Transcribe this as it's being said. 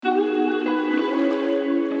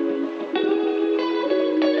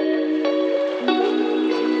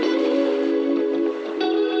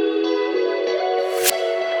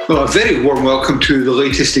Well, a very warm welcome to the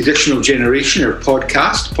latest edition of Generation, our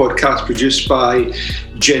podcast produced by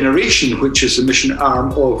Generation, which is the mission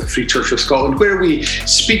arm of Free Church of Scotland, where we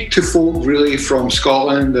speak to folk really from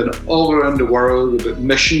Scotland and all around the world about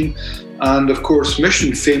mission. And of course,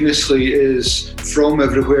 mission famously is from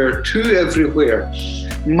everywhere to everywhere.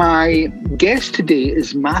 My guest today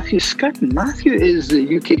is Matthew Skirton. Matthew is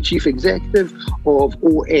the UK Chief Executive of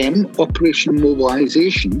OM, Operation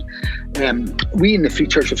Mobilisation. We in the Free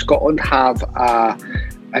Church of Scotland have an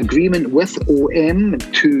agreement with OM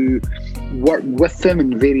to work with them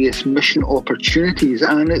in various mission opportunities.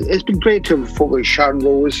 And it's been great to have folk like Sharon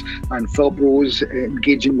Rose and Philip Rose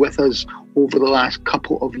engaging with us over the last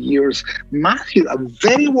couple of years. Matthew, a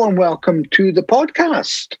very warm welcome to the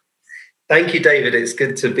podcast. Thank you, David. It's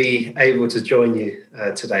good to be able to join you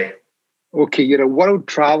today. Okay, you're a world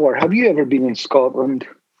traveller. Have you ever been in Scotland?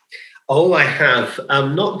 Oh, I have.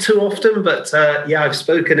 Not too often, but I've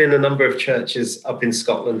spoken in a number of churches up in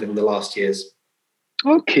Scotland in the last years.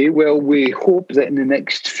 Okay, well, we hope that in the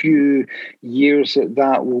next few years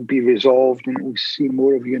that will be resolved and we'll see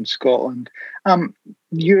more of you in Scotland.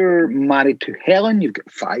 You're married to Helen, you've got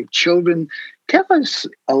 5 children. Tell us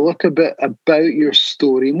a little bit about your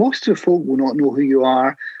story. Most of the folk will not know who you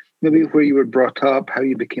are, maybe where you were brought up, how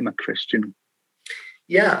you became a Christian.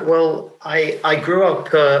 Yeah, well, I grew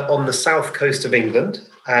up on the south coast of England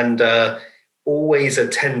and always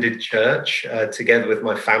attended church together with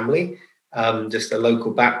my family, just a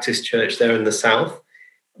local Baptist church there in the south.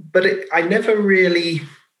 But I never really...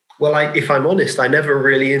 Well, if I'm honest, I never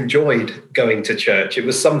really enjoyed going to church. It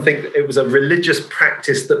was a religious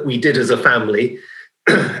practice that we did as a family.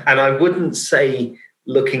 And I wouldn't say,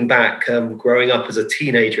 looking back, growing up as a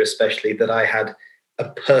teenager especially, that I had a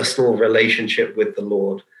personal relationship with the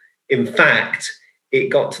Lord. In fact, it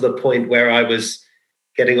got to the point where I was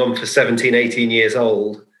getting on for 17, 18 years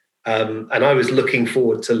old. And I was looking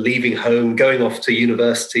forward to leaving home, going off to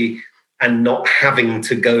university and not having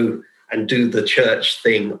to go and do the church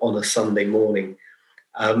thing on a Sunday morning.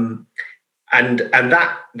 And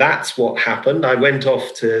that's what happened. I went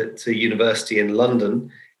off to university in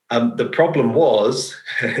London. The problem was,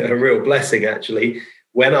 a real blessing actually,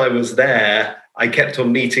 when I was there, I kept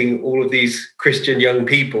on meeting all of these Christian young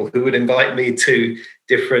people who would invite me to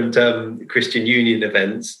different Christian Union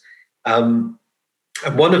events. And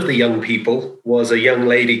one of the young people was a young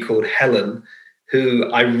lady called Helen,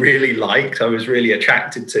 who I really liked, I was really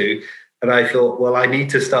attracted to. And I thought, well, I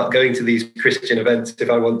need to start going to these Christian events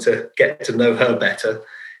if I want to get to know her better.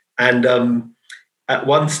 And at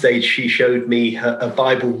one stage, she showed me a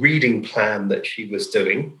Bible reading plan that she was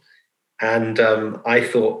doing. And I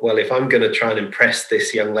thought, well, if I'm going to try and impress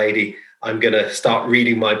this young lady, I'm going to start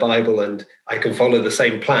reading my Bible and I can follow the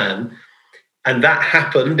same plan. And that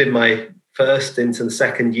happened in my first into the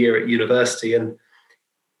second year at university. And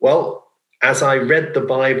well, as I read the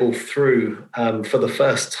Bible through for the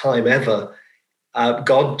first time ever,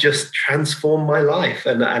 God just transformed my life.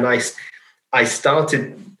 And I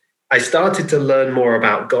started to learn more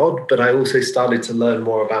about God, but I also started to learn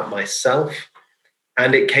more about myself.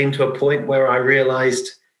 And it came to a point where I realized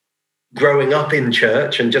growing up in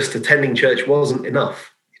church and just attending church wasn't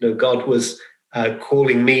enough. You know, God was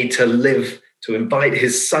calling me to live, to invite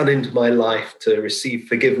his son into my life, to receive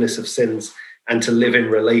forgiveness of sins, and to live in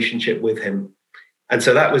relationship with him. And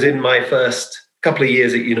so that was in my first couple of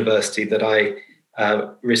years at university that I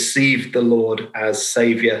received the Lord as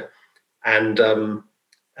Savior and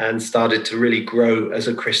started to really grow as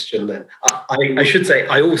a Christian then. I should say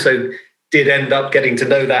I also did end up getting to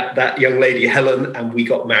know that young lady, Helen, and we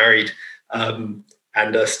got married and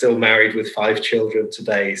are still married with 5 children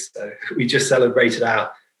today. So we just celebrated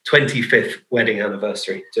our 25th wedding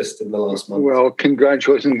anniversary just in the last month. Well,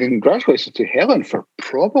 congratulations to Helen for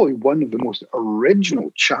probably one of the most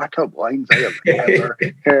original chat-up lines I have ever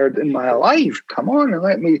heard in my life. Come on and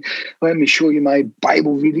let me show you my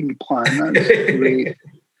Bible reading plan. That's great.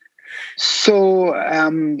 So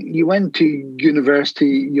you went to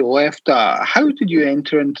university, you left that. How did you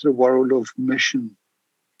enter into the world of mission?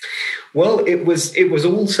 Well, it was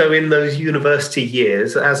also in those university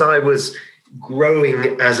years as I was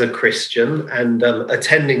growing as a Christian and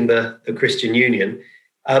attending the Christian Union,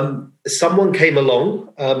 someone came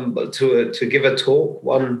along to give a talk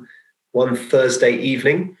one Thursday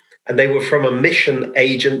evening, and they were from a mission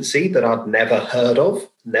agency that I'd never heard of,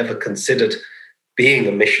 never considered being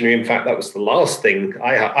a missionary. In fact, that was the last thing.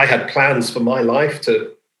 I had plans for my life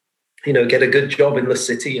to, get a good job in the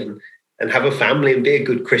city and have a family and be a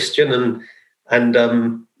good Christian and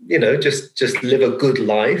just live a good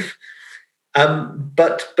life.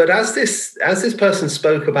 But as this person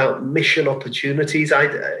spoke about mission opportunities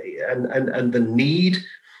and the need,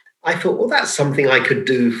 I thought, well, that's something I could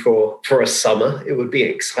do for a summer. It would be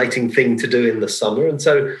an exciting thing to do in the summer. And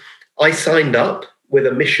so I signed up with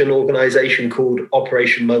a mission organization called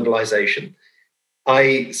Operation Mobilization.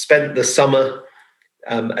 I spent the summer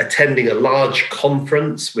attending a large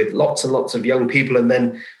conference with lots and lots of young people, and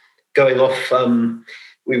then going off.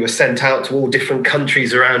 We were sent out to all different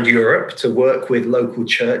countries around Europe to work with local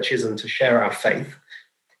churches and to share our faith.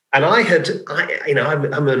 And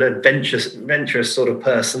I'm an adventurous sort of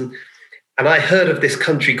person, and I heard of this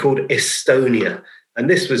country called Estonia, and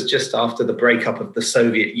this was just after the breakup of the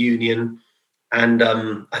Soviet Union. And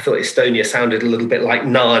I thought Estonia sounded a little bit like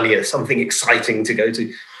Narnia, something exciting to go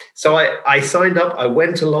to. So I signed up. I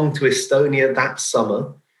went along to Estonia that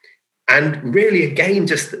summer, and really, again,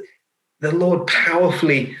 just the Lord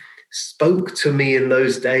powerfully spoke to me in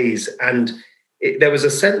those days. And there was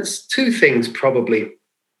a sense, two things probably.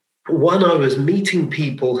 One, I was meeting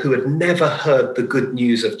people who had never heard the good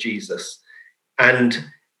news of Jesus. And,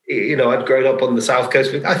 I'd grown up on the South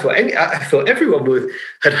Coast. I thought everyone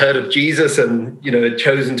had heard of Jesus and, had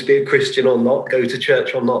chosen to be a Christian or not, go to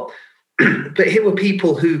church or not. But here were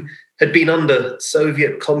people who had been under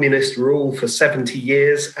Soviet communist rule for 70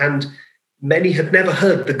 years, and many had never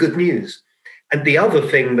heard the good news. And the other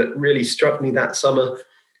thing that really struck me that summer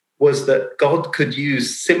was that God could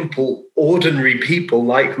use simple, ordinary people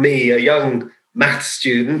like me, a young maths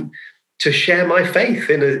student, to share my faith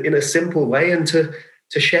in a simple way and to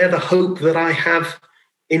share the hope that I have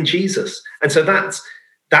in Jesus. And so that's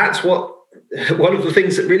one of the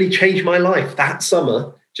things that really changed my life that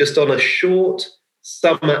summer, just on a short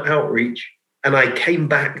summer outreach. And I came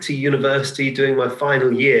back to university doing my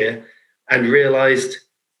final year and realized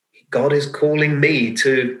God is calling me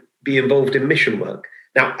to be involved in mission work.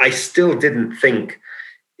 Now, I still didn't think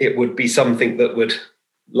it would be something that would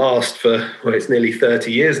last for, it's nearly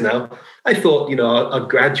 30 years now. I thought, I'd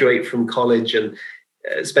graduate from college and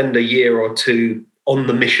spend a year or two on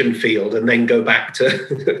the mission field and then go back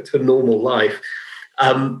to normal life.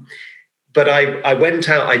 But I went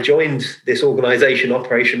out, I joined this organization,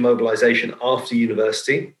 Operation Mobilization, after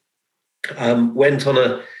university, joined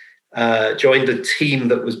a team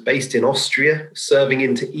that was based in Austria, serving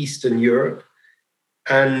into Eastern Europe.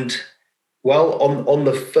 And on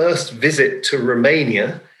the first visit to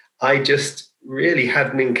Romania, I just really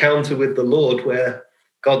had an encounter with the Lord where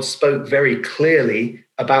God spoke very clearly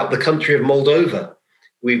about the country of Moldova.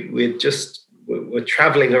 We were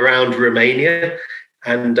traveling around Romania,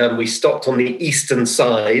 and we stopped on the eastern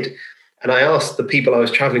side. And I asked the people I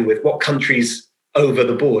was traveling with, what countries over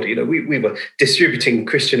the border? We were distributing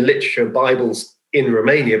Christian literature, Bibles in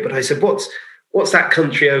Romania. But I said, what's that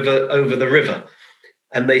country over the river?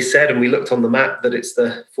 And they said, and we looked on the map, that it's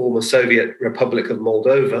the former Soviet Republic of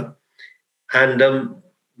Moldova. And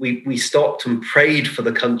we stopped and prayed for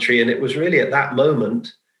the country. And it was really at that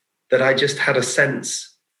moment that I just had a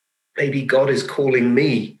sense, maybe God is calling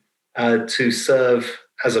me to serve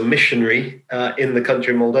as a missionary in the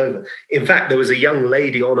country of Moldova. In fact, there was a young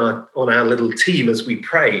lady on our little team as we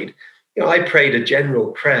prayed. I prayed a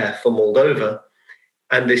general prayer for Moldova.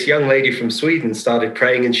 And this young lady from Sweden started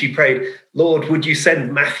praying, and she prayed, Lord, would you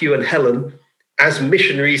send Matthew and Helen as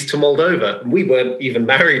missionaries to Moldova? And we weren't even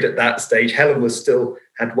married at that stage. Helen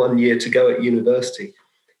had 1 year to go at university.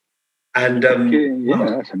 And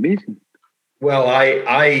that's amazing. Well,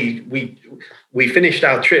 we finished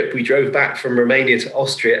our trip. We drove back from Romania to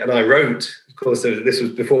Austria, and I wrote, of course, this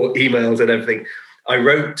was before emails and everything. I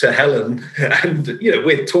wrote to Helen, and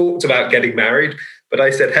we'd talked about getting married. But I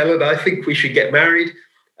said, Helen, I think we should get married.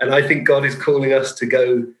 And I think God is calling us to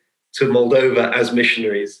go to Moldova as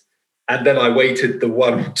missionaries. And then I waited the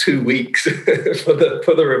 1-2 weeks for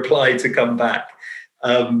the reply to come back.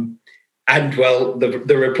 The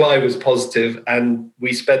reply was positive. And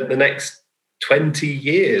we spent the next 20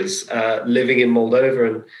 years living in Moldova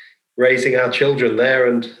and raising our children there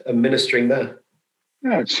and ministering there.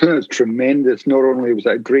 Yeah, it's tremendous. Not only was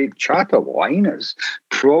it a great chat of wine, it's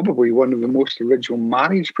probably one of the most original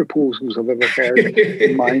marriage proposals I've ever heard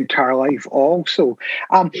in my entire life also.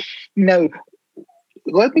 Now,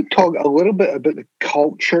 let me talk a little bit about the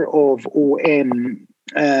culture of OM.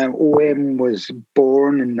 OM was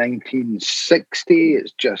born in 1960.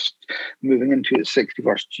 It's just moving into its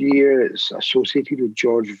 61st year. It's associated with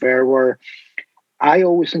George Verwer. I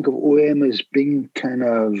always think of OM as being kind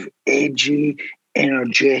of edgy,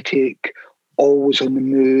 energetic, always on the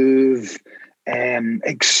move,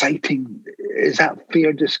 exciting. Is that a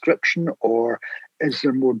fair description, or is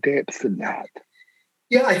there more depth than that?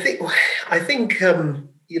 Yeah, I think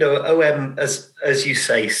OM, as you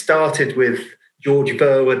say, started with George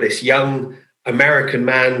Verwer, this young American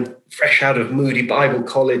man, fresh out of Moody Bible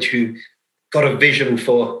College, who got a vision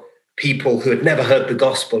for people who had never heard the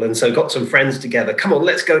gospel, and so got some friends together. Come on,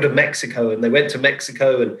 let's go to Mexico. And they went to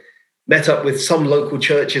Mexico and met up with some local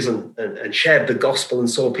churches and shared the gospel and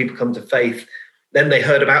saw people come to faith. Then they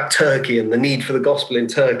heard about Turkey and the need for the gospel in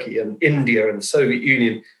Turkey and India and the Soviet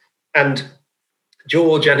Union. And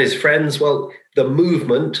George and his friends, well, the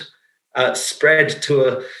movement spread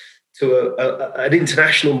to an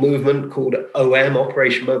international movement called OM,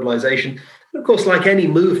 Operation Mobilization. And of course, like any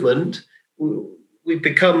movement, we've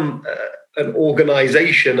become an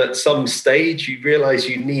organization at some stage. You realize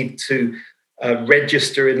you need to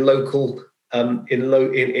register in local,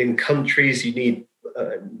 in countries. You need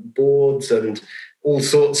boards and all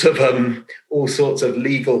sorts of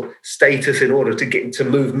legal status in order to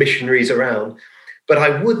move missionaries around. But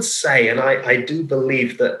I would say, and I do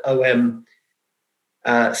believe that OM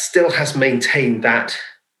still has maintained that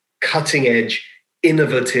cutting edge,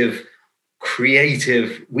 innovative,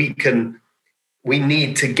 creative. We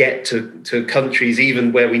need to get to countries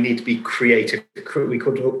even where we need to be creative. We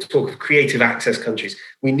could talk of creative access countries.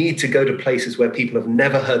 We need to go to places where people have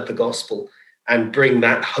never heard the gospel and bring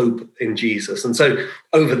that hope in Jesus. And so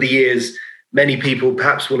over the years, many people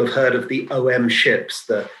perhaps will have heard of the OM ships,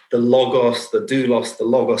 the Logos, the Doulos, the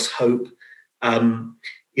Logos Hope,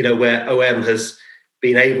 where OM has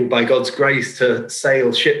been able, by God's grace, to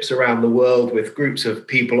sail ships around the world with groups of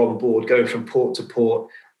people on board, going from port to port,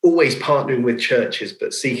 always partnering with churches,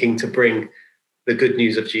 but seeking to bring the good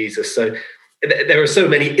news of Jesus. So there are so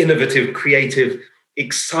many innovative, creative,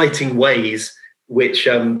 exciting ways which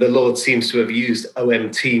the Lord seems to have used OM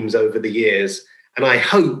teams over the years. And I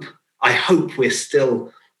hope we're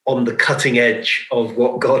still on the cutting edge of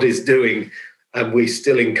what God is doing, and we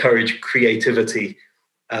still encourage creativity,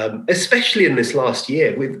 especially in this last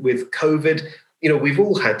year with COVID. We've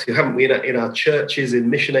all had to, haven't we, in our churches, in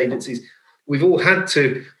mission agencies, we've all had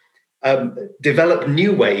to develop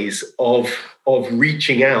new ways of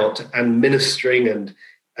reaching out and ministering and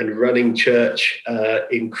running church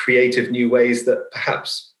in creative new ways that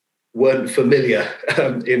perhaps weren't familiar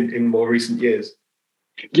in more recent years.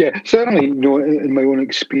 Yeah, certainly, in my own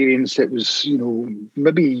experience, it was,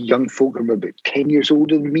 maybe young folk who were about 10 years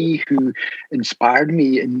older than me who inspired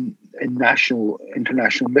me in international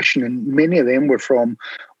mission. And many of them were from,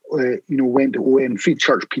 went to OM, Free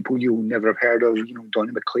Church people you'll never have heard of,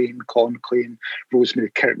 Donnie McLean, Colin McLean,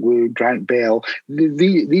 Rosemary Kirkwood, Grant Bell.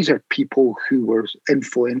 These are people who were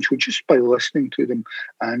influential just by listening to them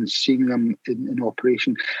and seeing them in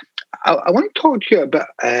operation. I want to talk to you about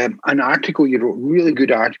an article you wrote, really good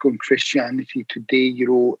article in Christianity Today you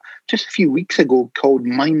wrote just a few weeks ago called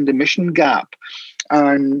Mind the Mission Gap.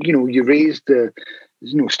 And, you raised the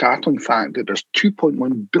startling fact that there's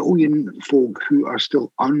 2.1 billion folk who are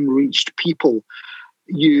still unreached people.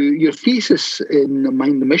 Your thesis in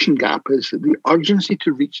Mind the Mission Gap is that the urgency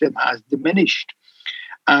to reach them has diminished.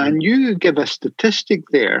 And you give a statistic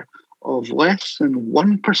there of less than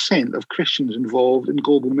 1% of Christians involved in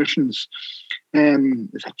global missions.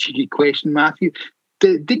 It's a cheeky question, Matthew.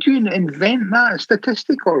 Did you invent that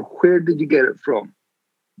statistic, or where did you get it from?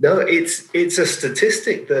 No, it's a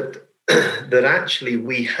statistic that actually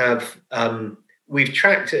we have we've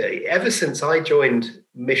tracked ever since I joined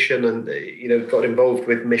Mission and got involved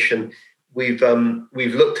with Mission. We've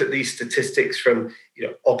looked at these statistics from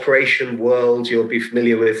Operation World. You'll be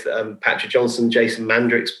familiar with Patrick Johnson, Jason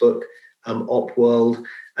Mandrick's book, Op World,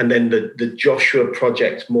 and then the Joshua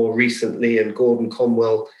Project more recently, and Gordon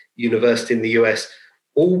Conwell University in the US,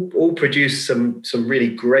 all produced some really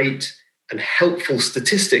great and helpful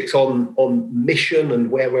statistics on mission and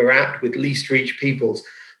where we're at with least reached peoples.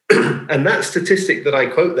 And that statistic that I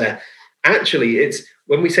quote there, actually, it's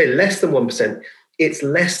when we say less than 1%, it's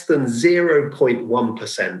less than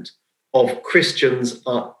 0.1% of Christians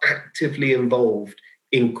are actively involved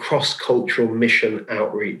in cross-cultural mission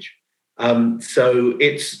outreach. So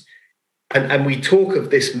it's, and we talk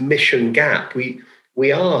of this mission gap.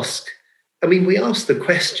 We ask the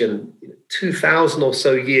question 2,000 or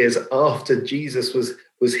so years after Jesus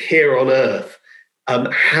was here on earth,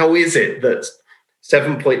 how is it that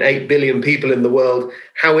 7.8 billion people in the world,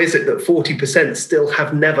 how is it that 40% still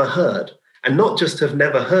have never heard? And not just have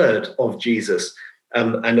never heard of Jesus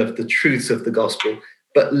and of the truths of the gospel,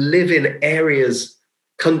 but live in areas,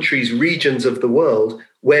 countries, regions of the world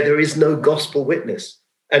where there is no gospel witness.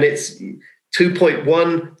 And it's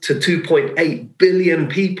 2.1 to 2.8 billion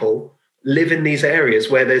people live in these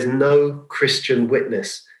areas where there's no Christian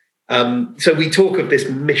witness. So we talk of this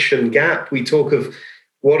mission gap. We talk of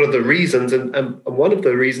what are the reasons? And one of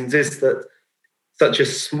the reasons is that such a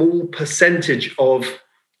small percentage of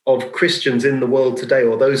Christians in the world today,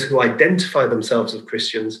 or those who identify themselves as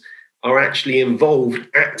Christians, are actually involved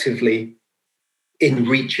actively in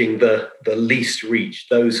reaching the least reached,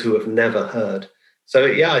 those who have never heard. So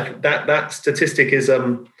yeah, I think that statistic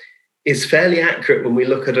is fairly accurate when we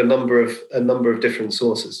look at a number of different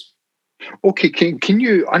sources. Okay, can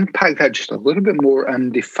you unpack that just a little bit more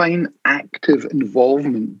and define active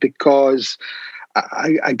involvement? Because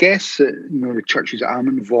I guess the churches I'm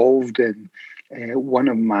involved in, one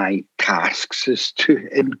of my tasks is to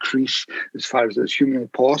increase, as far as it's humanly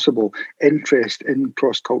possible, interest in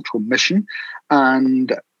cross-cultural mission.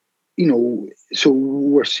 And, so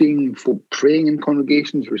we're seeing folk praying in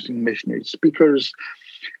congregations, we're seeing missionary speakers.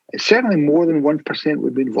 Certainly more than 1%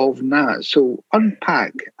 would be involved in that. So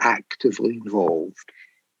unpack actively involved.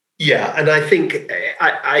 Yeah, and I think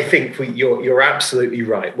you're absolutely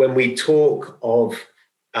right. When we talk of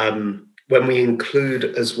when we include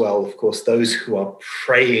as well, of course, those who are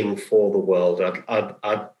praying for the world,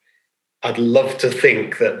 I'd love to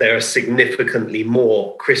think that there are significantly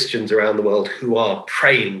more Christians around the world who are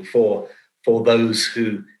praying for those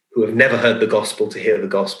who have never heard the gospel to hear the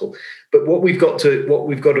gospel. But what we've got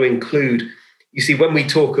to include, you see, when we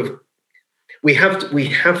talk of, we have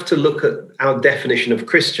to look at our definition of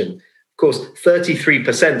Christian. Of course,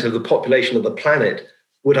 33% of the population of the planet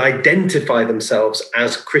would identify themselves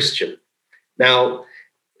as Christian. Now,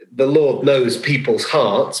 the Lord knows people's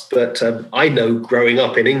hearts, but I know growing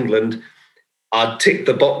up in England, I'd tick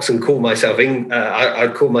the box and call myself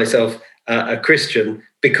I'd call myself a Christian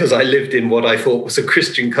because I lived in what I thought was a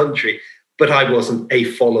Christian country, but I wasn't a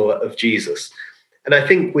follower of Jesus. And I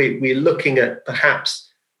think we're looking at perhaps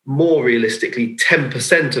more realistically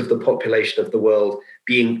 10% of the population of the world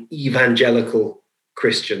being evangelical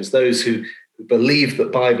Christians, those who believe that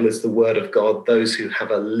the Bible is the word of God, those who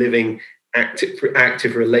have a living,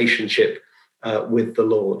 active relationship with the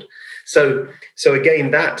Lord. So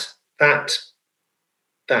again, that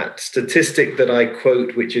statistic that I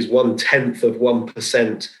quote, which is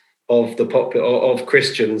 0.1% of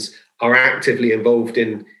Christians are actively involved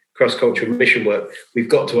in cross-cultural mission work, we've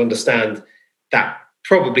got to understand that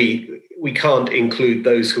probably we can't include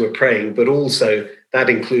those who are praying, but also that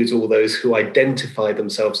includes all those who identify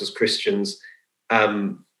themselves as Christians.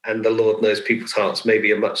 And the Lord knows people's hearts.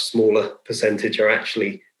 Maybe a much smaller percentage are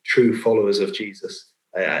actually true followers of Jesus.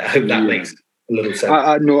 I hope that makes a little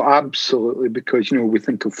sense. No, absolutely, because we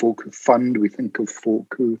think of folk who fund, we think of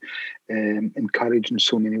folk who encourage in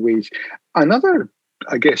so many ways. Another,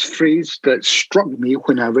 I guess, phrase that struck me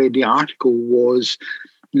when I read the article was,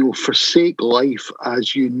 forsake life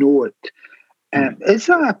as you know it. Is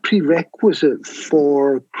that a prerequisite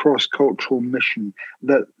for cross-cultural mission?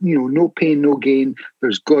 That, no pain, no gain,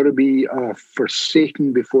 there's got to be a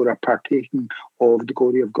forsaking before a partaking of the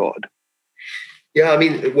glory of God? Yeah, I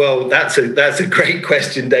mean, well, that's a great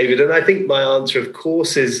question, David. And I think my answer, of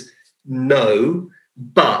course, is no.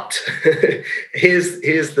 But here's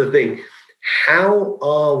the thing. How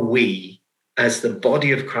are we, as the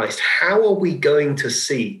body of Christ, how are we going to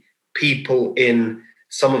see people in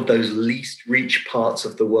some of those least reached parts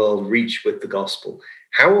of the world reach with the gospel?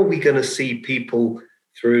 How are we going to see people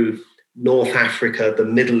through North Africa, the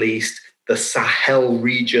Middle East, the Sahel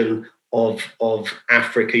region of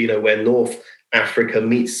Africa, where North Africa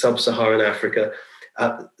meets sub-Saharan Africa,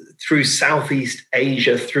 through Southeast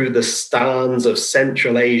Asia, through the stans of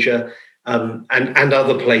Central Asia, and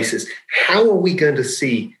other places? How are we going to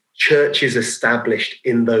see churches established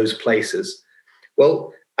in those places?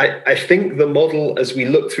 Well, I think the model, as we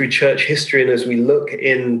look through church history and as we look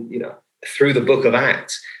in, through the book of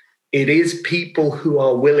Acts, it is people who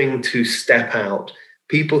are willing to step out,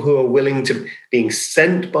 people who are willing to being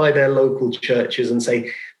sent by their local churches and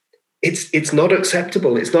say, it's not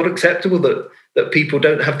acceptable. It's not acceptable that people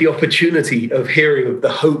don't have the opportunity of hearing of the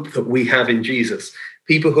hope that we have in Jesus.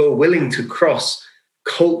 People who are willing to cross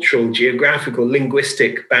cultural, geographical,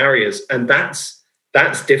 linguistic barriers. And that's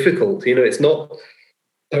difficult. It's not.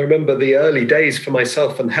 I remember the early days for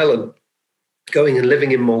myself and Helen going and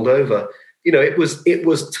living in Moldova. It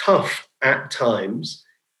was tough at times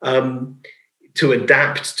to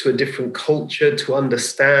adapt to a different culture, to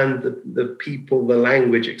understand the people, the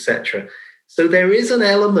language, etc. So there is an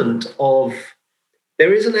element of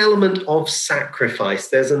sacrifice.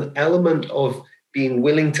 There's an element of being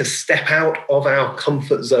willing to step out of our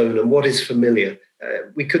comfort zone and what is familiar.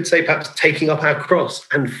 We could say perhaps taking up our cross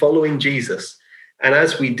and following Jesus. And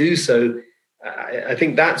as we do so, I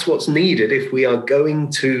think that's what's needed if we are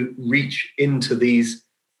going to reach into these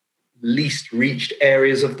least reached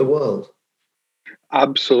areas of the world.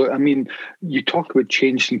 Absolutely. I mean, you talk about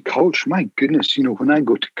change in culture. My goodness, when I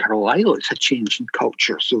go to Carlisle, it's a change in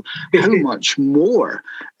culture. So how much more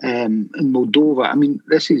in Moldova? I mean,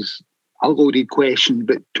 this is a loaded question,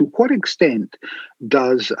 but to what extent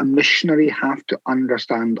does a missionary have to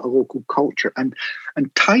understand a local culture? And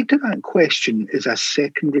tied to that question is a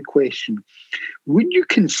secondary question. Would you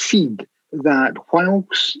concede that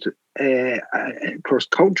whilst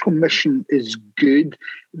cross-cultural mission is good,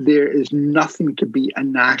 there is nothing to be a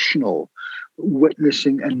national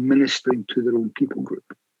witnessing and ministering to their own people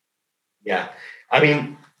group? Yeah, I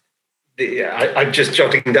mean, I'm just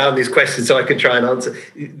jotting down these questions so I can try and answer.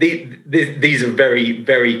 These are very,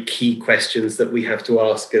 very key questions that we have to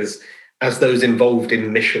ask as those involved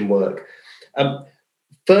in mission work.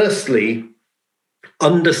 Firstly,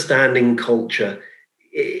 understanding culture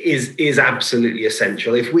is absolutely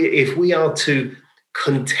essential. If we are to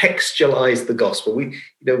contextualize the gospel,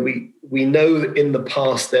 we know in the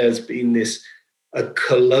past there's been this a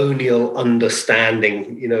colonial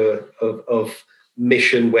understanding, of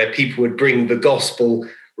mission, where people would bring the gospel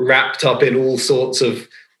wrapped up in all sorts of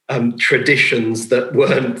traditions that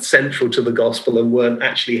weren't central to the gospel and weren't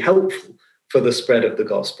actually helpful for the spread of the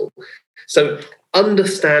gospel. So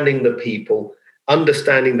understanding the people,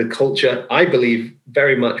 understanding the culture, I believe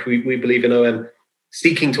very much, we believe in OM,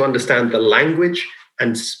 seeking to understand the language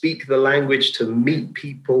and speak the language to meet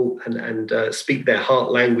people and speak their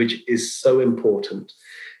heart language is so important.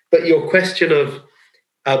 But your question of,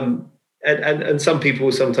 and some people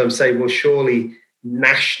will sometimes say, well, surely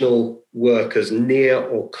national workers, near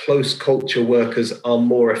or close culture workers are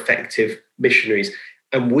more effective missionaries.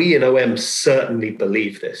 And we in OM certainly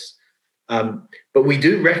believe this. But we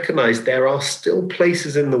do recognize there are still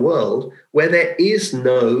places in the world where there is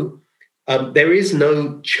no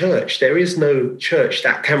church. There is no church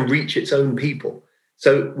that can reach its own people.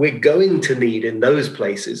 So we're going to need in those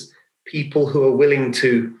places people who are willing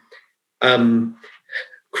to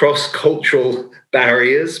cross cultural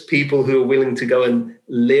barriers, people who are willing to go and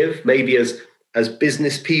live, maybe as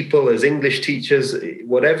business people, as English teachers,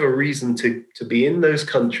 whatever reason to be in those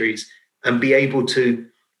countries and be able to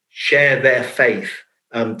share their faith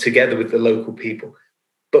together with the local people.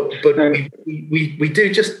 But we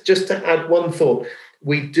do, just to add one thought,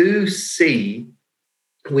 we do see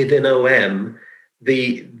within OM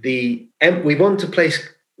we want to place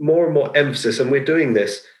more and more emphasis, and we're doing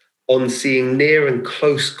this, on seeing near and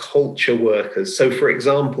close culture workers. So, for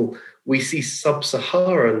example, we see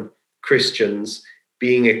sub-Saharan Christians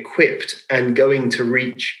being equipped and going to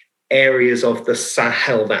reach areas of the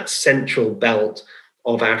Sahel, that central belt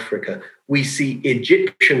of Africa. We see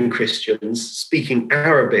Egyptian Christians speaking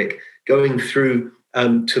Arabic going through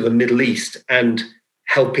to the Middle East and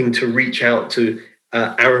helping to reach out to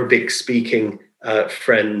Arabic-speaking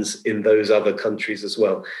friends in those other countries as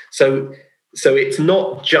well. So it's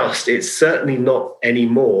certainly not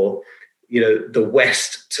anymore, the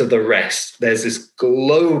West to the rest. There's this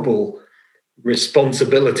global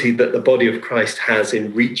responsibility that the body of Christ has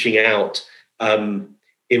in reaching out, and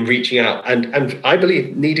I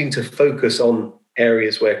believe needing to focus on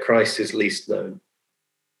areas where Christ is least known.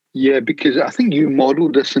 Yeah, because I think you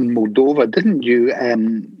modelled this in Moldova, didn't you?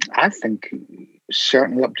 I think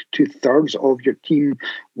certainly up to 2/3 of your team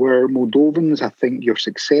were Moldovans. I think your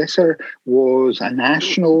successor was a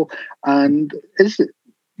national. And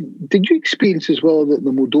did you experience as well that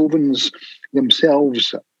the Moldovans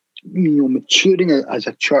themselves, maturing as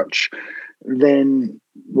a church, then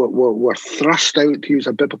were thrust out, to use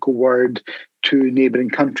a biblical word, to neighbouring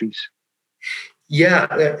countries? Yeah,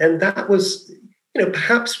 and that was,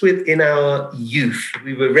 perhaps within our youth.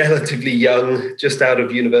 We were relatively young, just out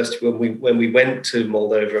of university when we went to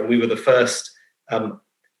Moldova, and we were the first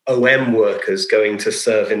OM workers going to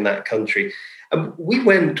serve in that country. We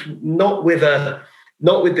went not with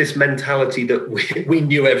this mentality that we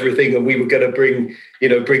knew everything and we were going to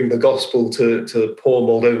bring the gospel to poor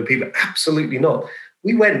Moldovan people. Absolutely not.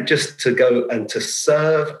 We went just to go and to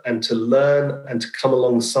serve and to learn and to come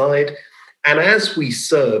alongside. And as we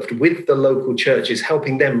served with the local churches,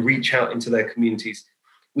 helping them reach out into their communities,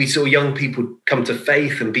 we saw young people come to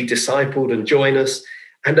faith and be discipled and join us.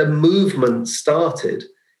 And a movement started,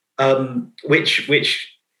 which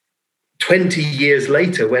 20 years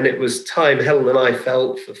later, when it was time, Helen and I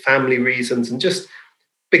felt, for family reasons and just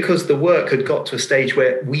because the work had got to a stage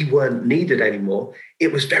where we weren't needed anymore,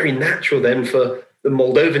 it was very natural then for the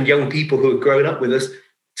Moldovan young people who had grown up with us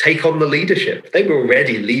take on the leadership. They were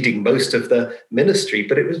already leading most of the ministry,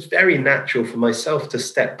 but it was very natural for myself to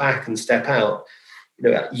step back and step out.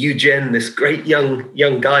 Eugen, this great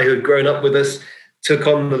young guy who had grown up with us, took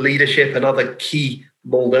on the leadership, and other key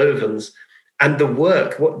Moldovans. And the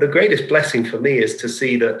work, what the greatest blessing for me is to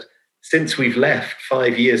see that since we've left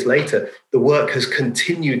 5 years later, the work has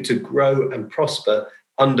continued to grow and prosper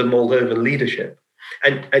under Moldovan leadership.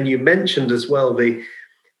 And you mentioned as well the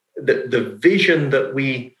vision that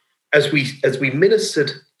as we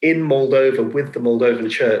ministered in Moldova with the Moldovan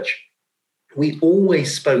church, we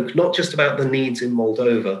always spoke not just about the needs in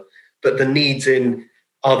Moldova, but the needs in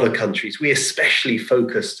other countries. We especially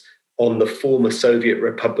focused on the former Soviet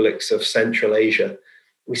republics of Central Asia.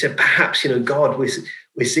 We said, perhaps, God,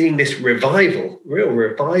 we're seeing this revival, real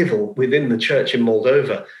revival within the church in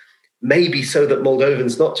Moldova, maybe so that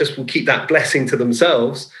Moldovans not just will keep that blessing to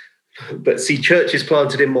themselves, but see churches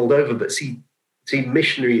planted in Moldova, but see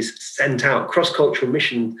missionaries sent out, cross-cultural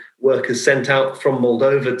mission workers sent out from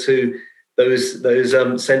Moldova to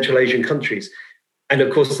those Central Asian countries. And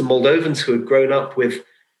of course, the Moldovans who had grown up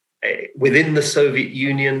within the Soviet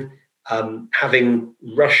Union, having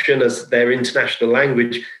Russian as their international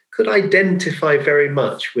language, could identify very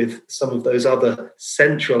much with some of those other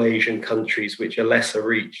Central Asian countries which are lesser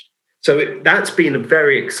reached. So that's been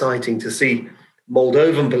very exciting to see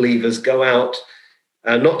Moldovan believers go out,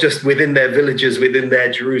 not just within their villages, within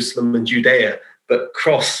their Jerusalem and Judea, but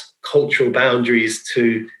cross cultural boundaries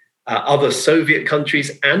to other Soviet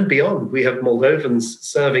countries and beyond. We have Moldovans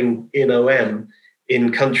serving in OM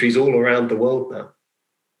in countries all around the world now.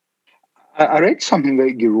 I read something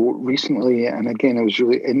that you wrote recently, and again, I was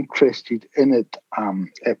really interested in it.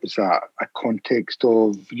 It was a context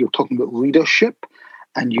of, you're talking about leadership,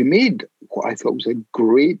 and you made what I thought was a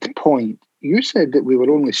great point. You said that we were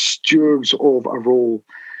only stewards of a role.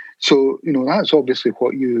 So, that's obviously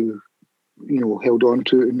what you held on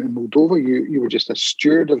to in Moldova. You were just a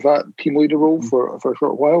steward of that team leader role for a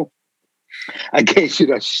short while. I guess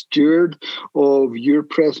you're a steward of your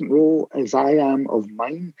present role as I am of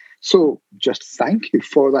mine. So just thank you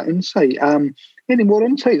for that insight. Any more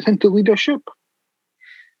insights into leadership?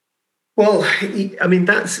 Well, I mean,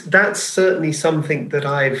 that's certainly something that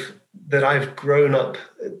I've grown up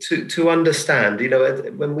to understand.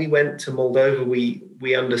 When we went to Moldova,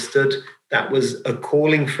 we understood that was a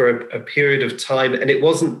calling for a period of time, and it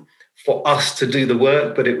wasn't for us to do the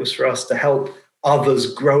work, but it was for us to help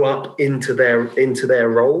others grow up into their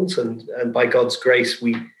roles, and by God's grace,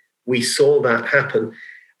 we saw that happen.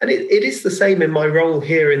 And it is the same in my role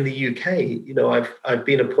here in the UK. I've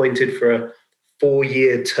been appointed for a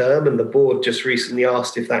 4-year term, and the board just recently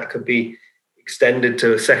asked if that could be extended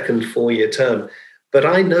to a second 4-year term. But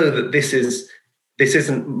I know that this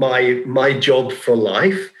isn't my job for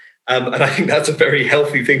life. And I think that's a very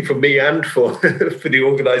healthy thing for me and for the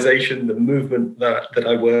organization, the movement that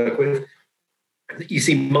I work with. You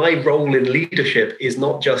see, my role in leadership is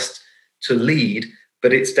not just to lead,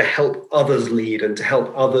 but it's to help others lead and to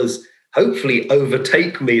help others hopefully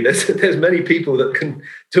overtake me. There's many people that can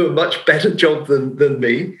do a much better job than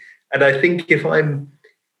me. And I think if I'm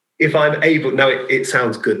able, now it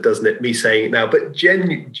sounds good, doesn't it, me saying it now, but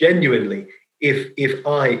genuinely,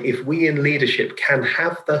 if we in leadership can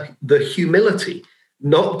have the humility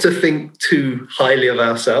not to think too highly of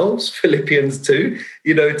ourselves, Philippians 2,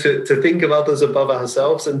 to think of others above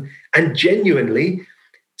ourselves, and genuinely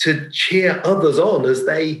to cheer others on as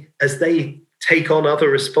they take on other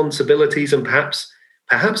responsibilities and perhaps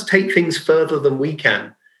take things further than we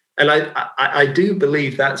can. And I do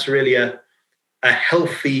believe that's really a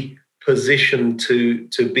healthy position to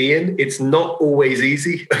be in. It's not always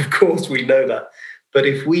easy, of course, we know that. But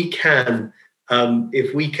if we can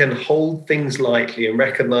hold things lightly and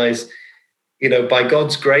recognize, by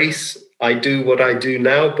God's grace, I do what I do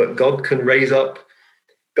now, but God can raise up,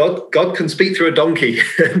 God can speak through a donkey,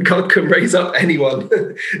 and God can raise up anyone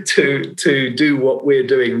to do what we're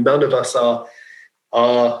doing. None of us are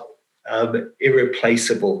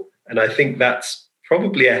irreplaceable. And I think that's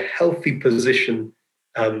probably a healthy position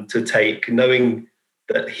to take, knowing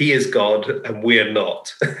that He is God and we're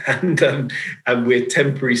not, and we're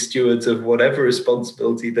temporary stewards of whatever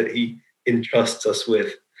responsibility that He entrusts us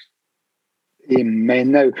with.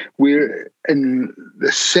 Amen. Now, we're in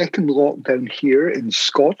the second lockdown here in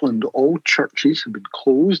Scotland. All churches have been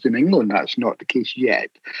closed. In England, that's not the case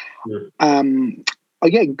yet.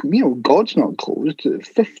 Again, God's not closed.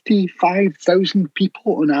 55,000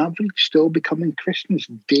 people on average still becoming Christians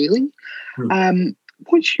daily.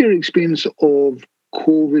 What's your experience of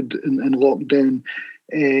COVID and lockdown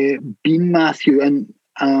been, Matthew? And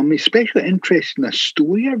I'm especially interested in a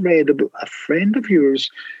story I read about a friend of yours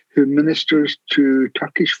who ministers to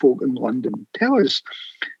Turkish folk in London. Tell us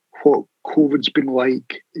what COVID's been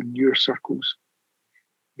like in your circles.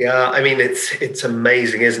 Yeah, I mean, it's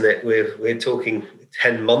amazing, isn't it? We're talking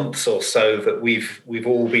 10 months or so that we've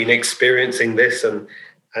all been experiencing this, and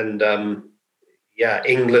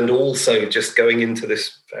England also just going into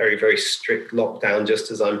this very, very strict lockdown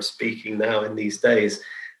just as I'm speaking now in these days.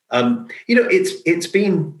 It's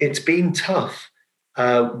been tough.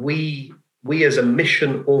 We as a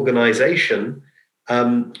mission organization,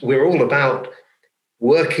 we're all about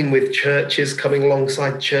working with churches, coming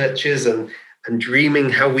alongside churches, and dreaming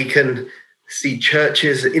how we can see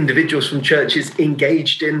churches, individuals from churches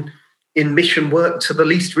engaged in mission work to the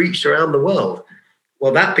least reached around the world.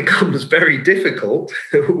 Well, that becomes very difficult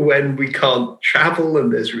when we can't travel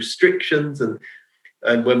and there's restrictions, and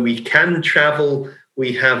when we can travel,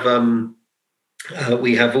 we have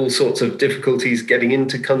all sorts of difficulties getting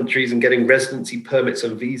into countries and getting residency permits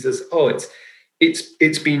and visas.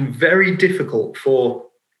 It's been very difficult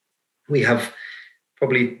we have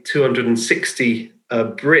probably 260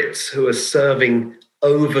 Brits who are serving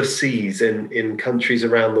overseas in countries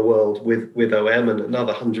around the world with OM, and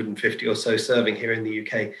another 150 or so serving here in the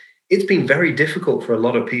UK. It's been very difficult for a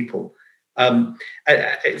lot of people.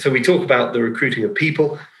 So we talk about the recruiting of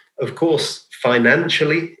people. Of course,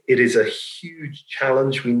 financially, it is a huge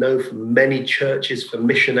challenge. We know from many churches, for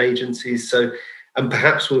mission agencies. And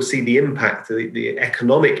perhaps we'll see the impact, the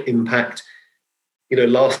economic impact,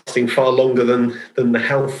 lasting far longer than the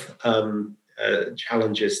health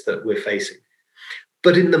challenges that we're facing.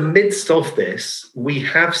 But in the midst of this,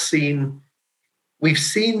 we've seen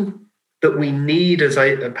that we need, as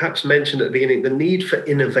I perhaps mentioned at the beginning, the need for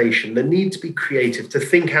innovation, the need to be creative, to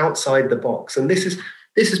think outside the box. And this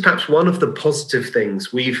is perhaps one of the positive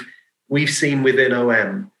things we've seen within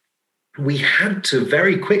OM. We had to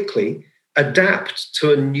very quickly adapt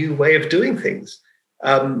to a new way of doing things.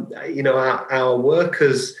 Our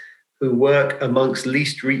workers who work amongst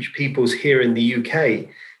least reached peoples here in the UK,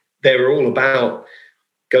 they're all about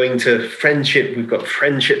going to friendship. We've got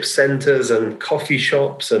friendship centres and coffee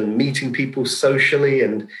shops and meeting people socially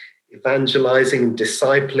and evangelizing and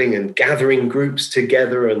discipling and gathering groups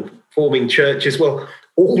together and forming churches. Well,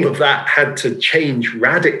 all of that had to change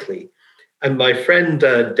radically. And my friend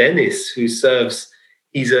Dennis, who serves,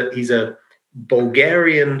 he's a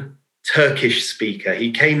Bulgarian Turkish speaker. He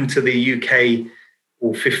came to the UK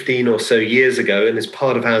 15 or so years ago and is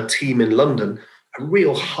part of our team in London. A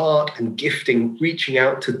real heart and gifting reaching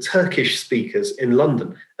out to Turkish speakers in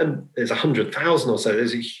London. And there's 100,000 or so.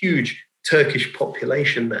 There's a huge Turkish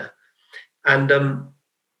population there. And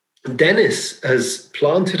Dennis has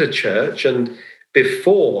planted a church, and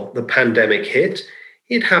before the pandemic hit,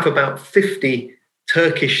 he'd have about 50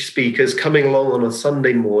 Turkish speakers coming along on a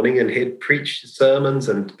Sunday morning, and he'd preach sermons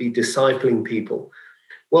and be discipling people.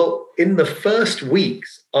 Well, in the first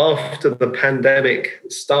weeks after the pandemic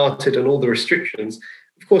started and all the restrictions,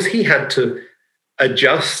 of course, he had to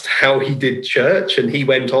adjust how he did church, and he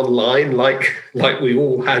went online like we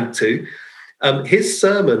all had to. His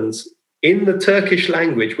sermons in the Turkish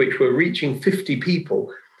language, which were reaching 50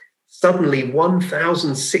 people, suddenly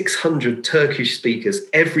 1,600 Turkish speakers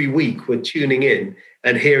every week were tuning in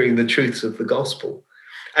and hearing the truths of the gospel.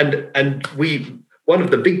 And one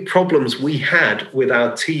of the big problems we had with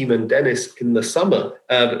our team and Dennis in the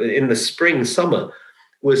spring, summer,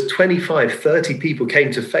 was 25, 30 people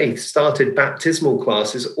came to faith, started baptismal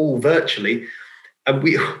classes, all virtually, and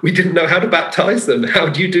we didn't know how to baptize them. How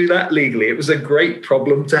do you do that legally? It was a great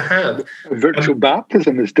problem to have. Virtual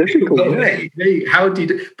baptism is difficult. Well, how do you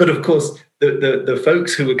do? But of course, the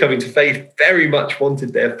folks who were coming to faith very much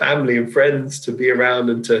wanted their family and friends to be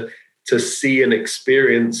around and to see and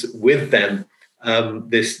experience with them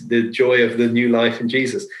the joy of the new life in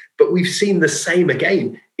Jesus. But we've seen the same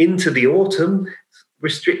again into the autumn.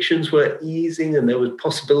 Restrictions were easing, and there were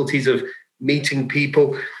possibilities of meeting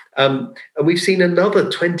people. And we've seen another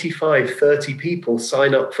 25, 30 people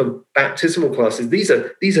sign up for baptismal classes. These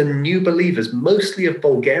are new believers, mostly of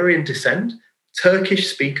Bulgarian descent,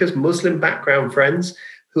 Turkish speakers, Muslim background friends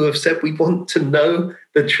who have said, we want to know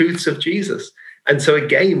the truths of Jesus. And so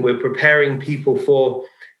again, we're preparing people for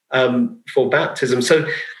baptism. So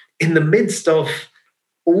in the midst of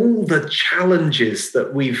all the challenges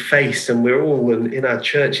that we've faced, and we're all in our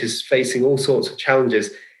churches facing all sorts of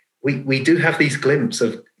challenges, we do have these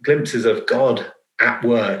glimpses of God at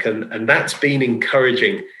work, and that's been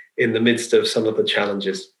encouraging in the midst of some of the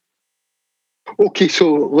challenges. Okay,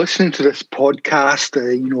 so listening to this podcast,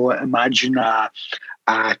 imagine a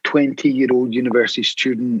 20-year-old university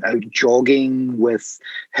student out jogging with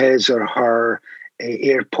his or her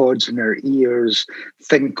AirPods in their ears.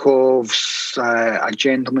 Think of a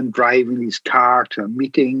gentleman driving his car to a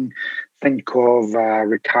meeting. Think of a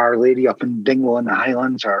retired lady up in Dingwall in the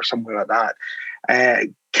Highlands or somewhere like that.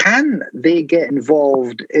 can they get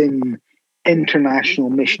involved in international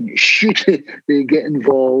mission? Should they get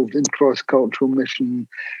involved in cross-cultural mission?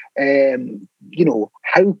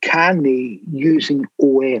 How can they using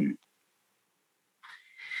OM?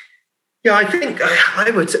 Yeah, I think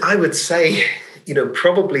I would say,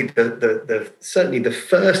 probably the certainly the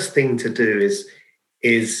first thing to do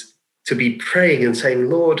is to be praying and saying,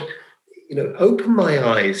 Lord, open my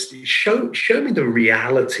eyes, show me the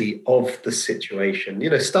reality of the situation.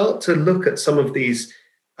 Start to look at some of these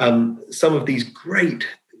great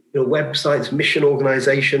websites, mission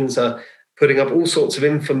organizations are putting up all sorts of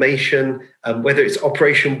information, whether it's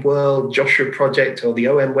Operation World, Joshua Project, or the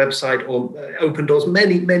OM website, or Open Doors,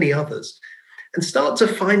 many, many others, and start to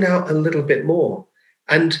find out a little bit more.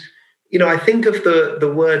 And I think of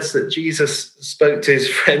the words that Jesus spoke to his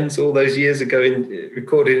friends all those years ago,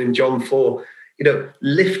 recorded in John 4.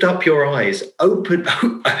 Lift up your eyes, open.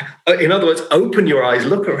 In other words, open your eyes,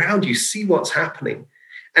 look around you, see what's happening.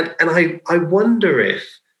 And I wonder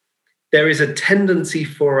if there is a tendency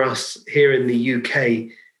for us here in the UK,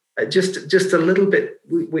 just a little bit.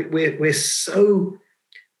 We're so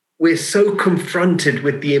confronted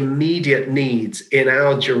with the immediate needs in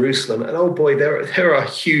our Jerusalem, and oh boy, there are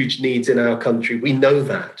huge needs in our country. We know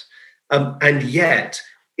that, and yet,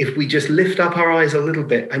 if we just lift up our eyes a little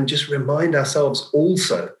bit and just remind ourselves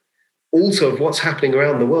also of what's happening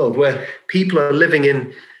around the world, where people are living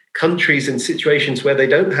in countries and situations where they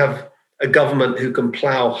don't have a government who can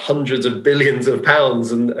plough hundreds of billions of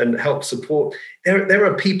pounds and help support. There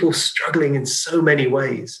are people struggling in so many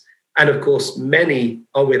ways. And of course, many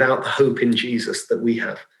are without the hope in Jesus that we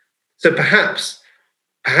have. So perhaps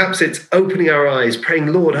it's opening our eyes,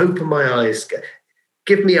 praying, Lord, open my eyes.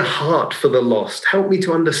 Give me a heart for the lost. Help me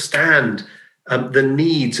to understand the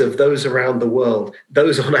needs of those around the world,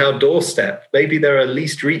 those on our doorstep. Maybe there are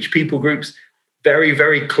least reached people groups very,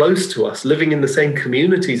 very close to us, living in the same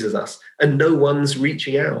communities as us, and no one's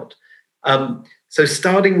reaching out. So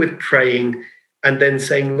starting with praying and then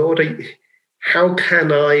saying, Lord, how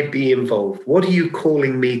can I be involved? What are you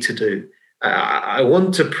calling me to do? I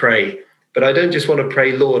want to pray, but I don't just want to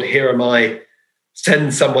pray, Lord, here am I,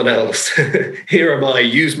 send someone else. Here am I,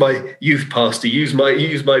 use my youth pastor, use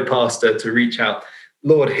my pastor to reach out.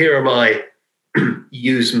 Lord, here am I,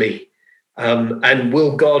 use me. And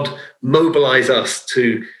will God mobilize us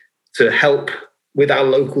to help with our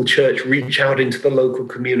local church reach out into the local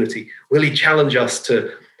community? Will he challenge us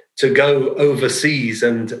to go overseas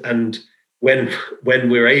and when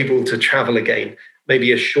we're able to travel again,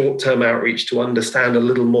 maybe a short-term outreach to understand a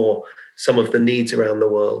little more some of the needs around the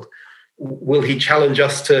world? Will he challenge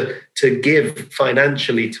us to give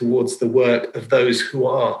financially towards the work of those who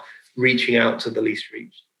are reaching out to the least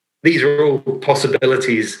reached? These are all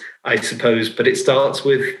possibilities, I suppose, but it starts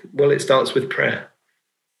with prayer.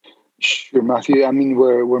 Sure, Matthew. I mean,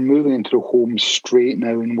 we're moving into the home straight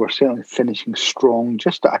now, and we're certainly finishing strong.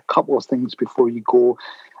 Just a couple of things before you go.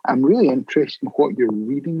 I'm really interested in what you're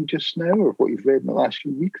reading just now, or what you've read in the last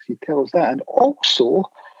few weeks. You tell us that, and also,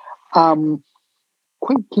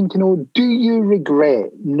 quite keen to know: do you regret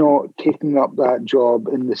not taking up that job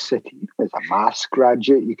in the city? As a maths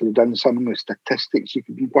graduate, you could have done something with statistics. You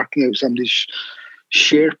could be working out somebody's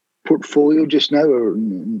share portfolio just now, or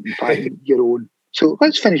in fact, your own. So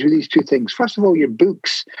let's finish with these two things. First of all, your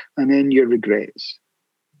books, and then your regrets.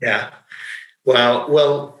 Yeah.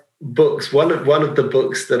 Well, books. One of the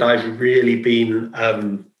books that I've really been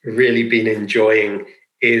enjoying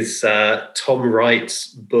is Tom Wright's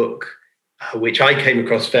book, which I came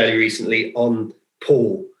across fairly recently, on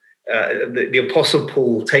Paul, the Apostle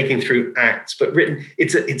Paul, taking through Acts, but written.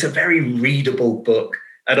 It's a very readable book.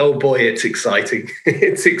 And oh boy, it's exciting.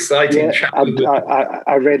 It's exciting. Yeah,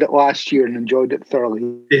 I read it last year and enjoyed it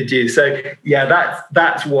thoroughly. Did you? So yeah,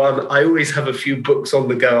 that's one. I always have a few books on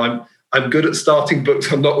the go. I'm good at starting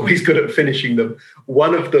books. I'm not always good at finishing them.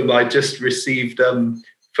 One of them I just received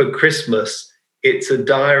for Christmas. It's a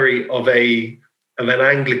diary of an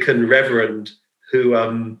Anglican reverend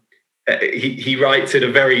who he writes in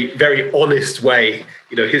a very, very honest way,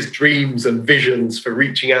 his dreams and visions for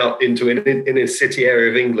reaching out into in a city area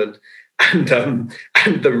of England, and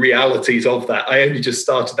the realities of that. I only just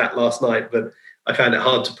started that last night, but I found it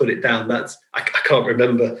hard to put it down. I can't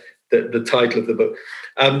remember the title of the book.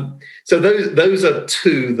 So those are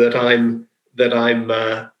two that I'm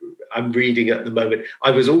reading at the moment.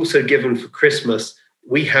 I was also given for Christmas.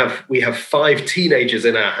 We have 5 teenagers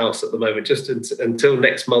in our house at the moment, just until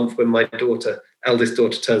next month when my eldest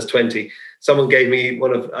daughter turns 20. Someone gave me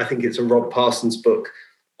I think it's a Rob Parsons book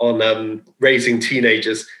on raising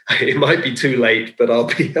teenagers. It might be too late, but I'll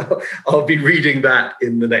be reading that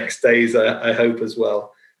in the next days, I hope, as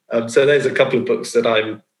well. So there's a couple of books that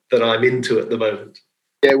I'm into at the moment.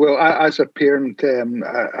 Yeah, well, as a parent,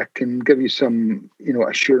 I can give you some,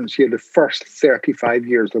 assurance here. The first 35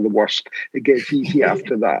 years are the worst. It gets easy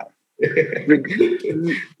after that.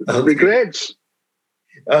 Regrets?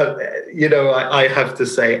 I have to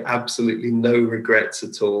say absolutely no regrets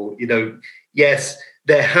at all. Yes,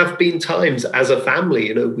 there have been times as a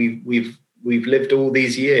family, we've lived all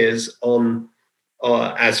these years on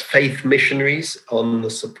as faith missionaries on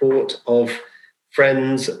the support of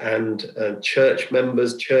friends and church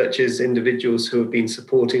members, churches, individuals who have been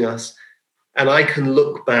supporting us. And I can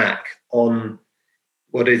look back on,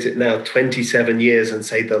 what is it now, 27 years and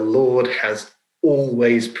say the Lord has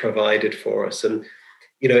always provided for us. And,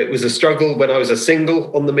 it was a struggle when I was a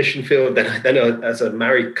single on the mission field, then as a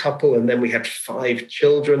married couple, and then we had 5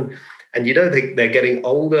 children. And, they're getting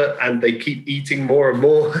older and they keep eating more and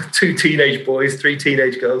more, 2 teenage boys, 3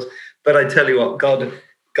 teenage girls. But I tell you what, God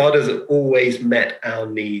has always met our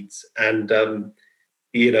needs. And,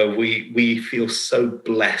 we feel so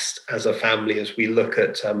blessed as a family as we look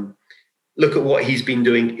at what he's been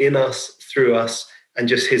doing in us, through us, and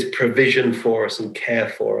just his provision for us and care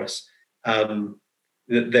for us.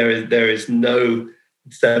 There is no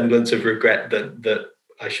semblance of regret that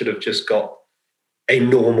I should have just got a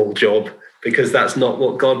normal job, because that's not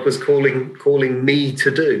what God was calling me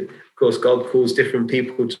to do. Of course, God calls different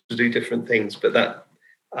people to do different things, but that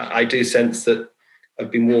I do sense that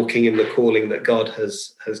I've been walking in the calling that God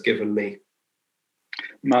has given me.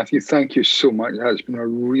 Matthew, thank you so much. That's been a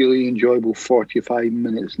really enjoyable 45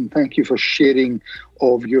 minutes. And thank you for sharing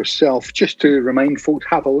of yourself. Just to remind folks,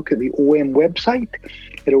 have a look at the OM website.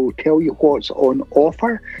 It will tell you what's on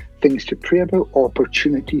offer, things to pray about,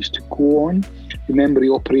 opportunities to go on. Remember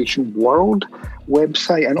the Operation World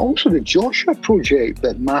website, and also the Joshua Project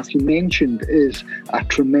that Matthew mentioned is a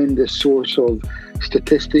tremendous source of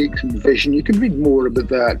statistics and vision. You can read more about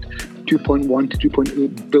that. 2.1 to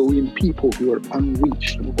 2.8 billion people who are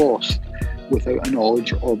unreached, lost without a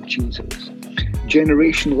knowledge of Jesus.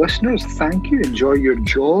 Generation listeners, thank you. Enjoy your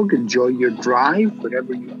jog, enjoy your drive,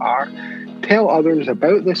 wherever you are. Tell others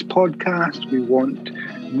about this podcast. We want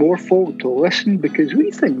more folk to listen because we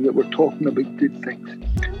think that we're talking about good things.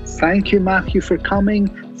 Thank you, Matthew, for coming.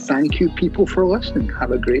 Thank you, people, for listening.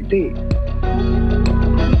 Have a great day.